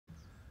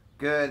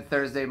Good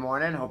Thursday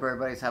morning. Hope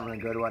everybody's having a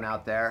good one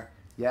out there.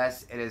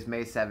 Yes, it is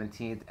May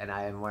 17th, and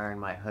I am wearing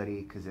my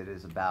hoodie because it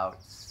is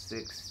about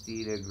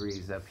 60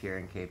 degrees up here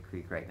in Cave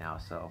Creek right now,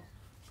 so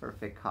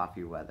perfect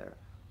coffee weather.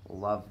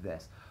 Love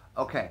this.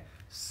 Okay,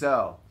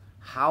 so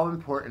how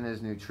important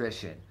is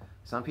nutrition?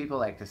 Some people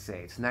like to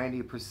say it's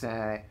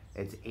 90%,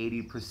 it's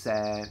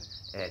 80%,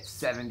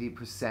 it's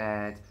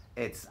 70%.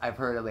 I've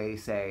heard a lady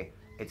say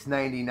it's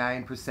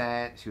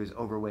 99%. She was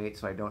overweight,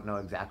 so I don't know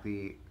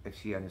exactly if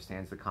she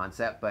understands the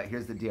concept, but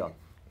here's the deal.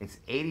 It's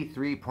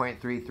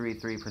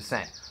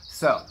 83.333%.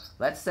 So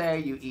let's say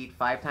you eat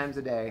 5 times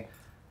a day,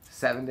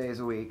 7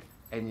 days a week,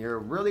 and you're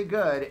really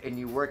good and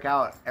you work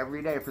out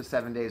every day for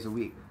 7 days a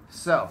week.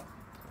 So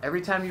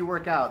every time you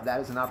work out, that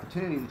is an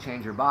opportunity to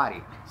change your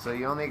body. So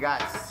you only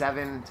got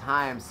 7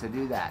 times to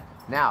do that.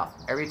 Now,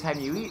 every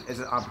time you eat is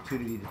an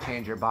opportunity to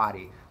change your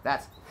body.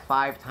 That's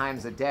 5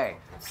 times a day.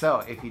 So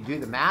if you do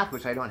the math,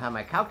 which I don't have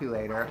my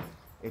calculator,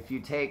 if you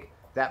take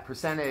that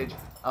percentage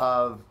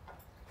of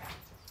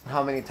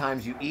how many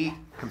times you eat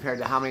compared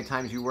to how many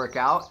times you work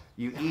out,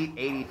 you eat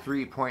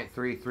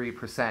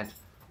 83.33%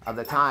 of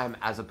the time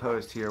as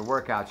opposed to your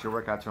workouts. Your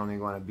workouts are only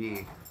going to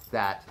be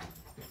that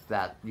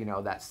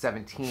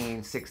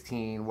 17,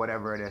 16,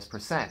 whatever it is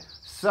percent.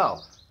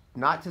 So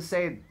not to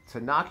say to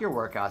knock your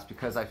workouts,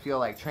 because I feel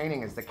like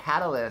training is the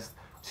catalyst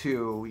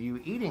to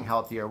you eating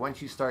healthier. Once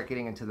you start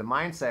getting into the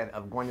mindset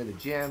of going to the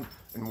gym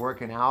and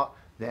working out,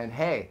 then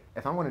hey,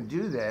 if I'm going to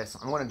do this,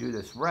 I want to do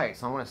this right.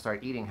 So I want to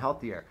start eating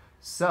healthier.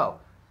 So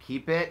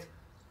keep it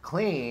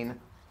clean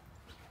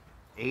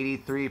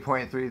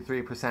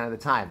 83.33% of the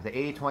time. The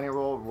 80-20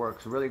 rule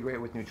works really great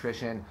with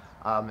nutrition.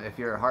 If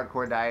you're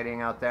hardcore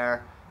dieting out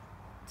there,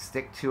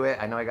 stick to it.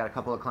 I know I got a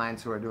couple of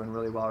clients who are doing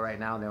really well right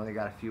now, and they only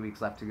got a few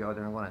weeks left to go.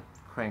 They're going to want to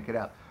crank it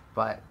up.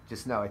 But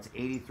just know it's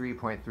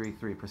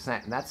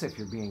 83.33%, and that's if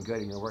you're being good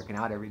and you're working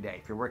out every day.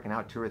 If you're working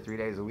out 2 or 3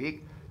 days a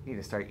week, you need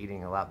to start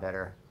eating a lot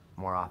better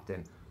more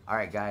often. All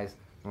right, guys,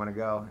 I want to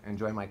go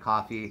enjoy my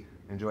coffee,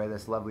 enjoy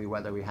this lovely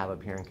weather we have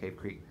up here in Cave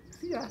Creek.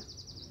 See ya.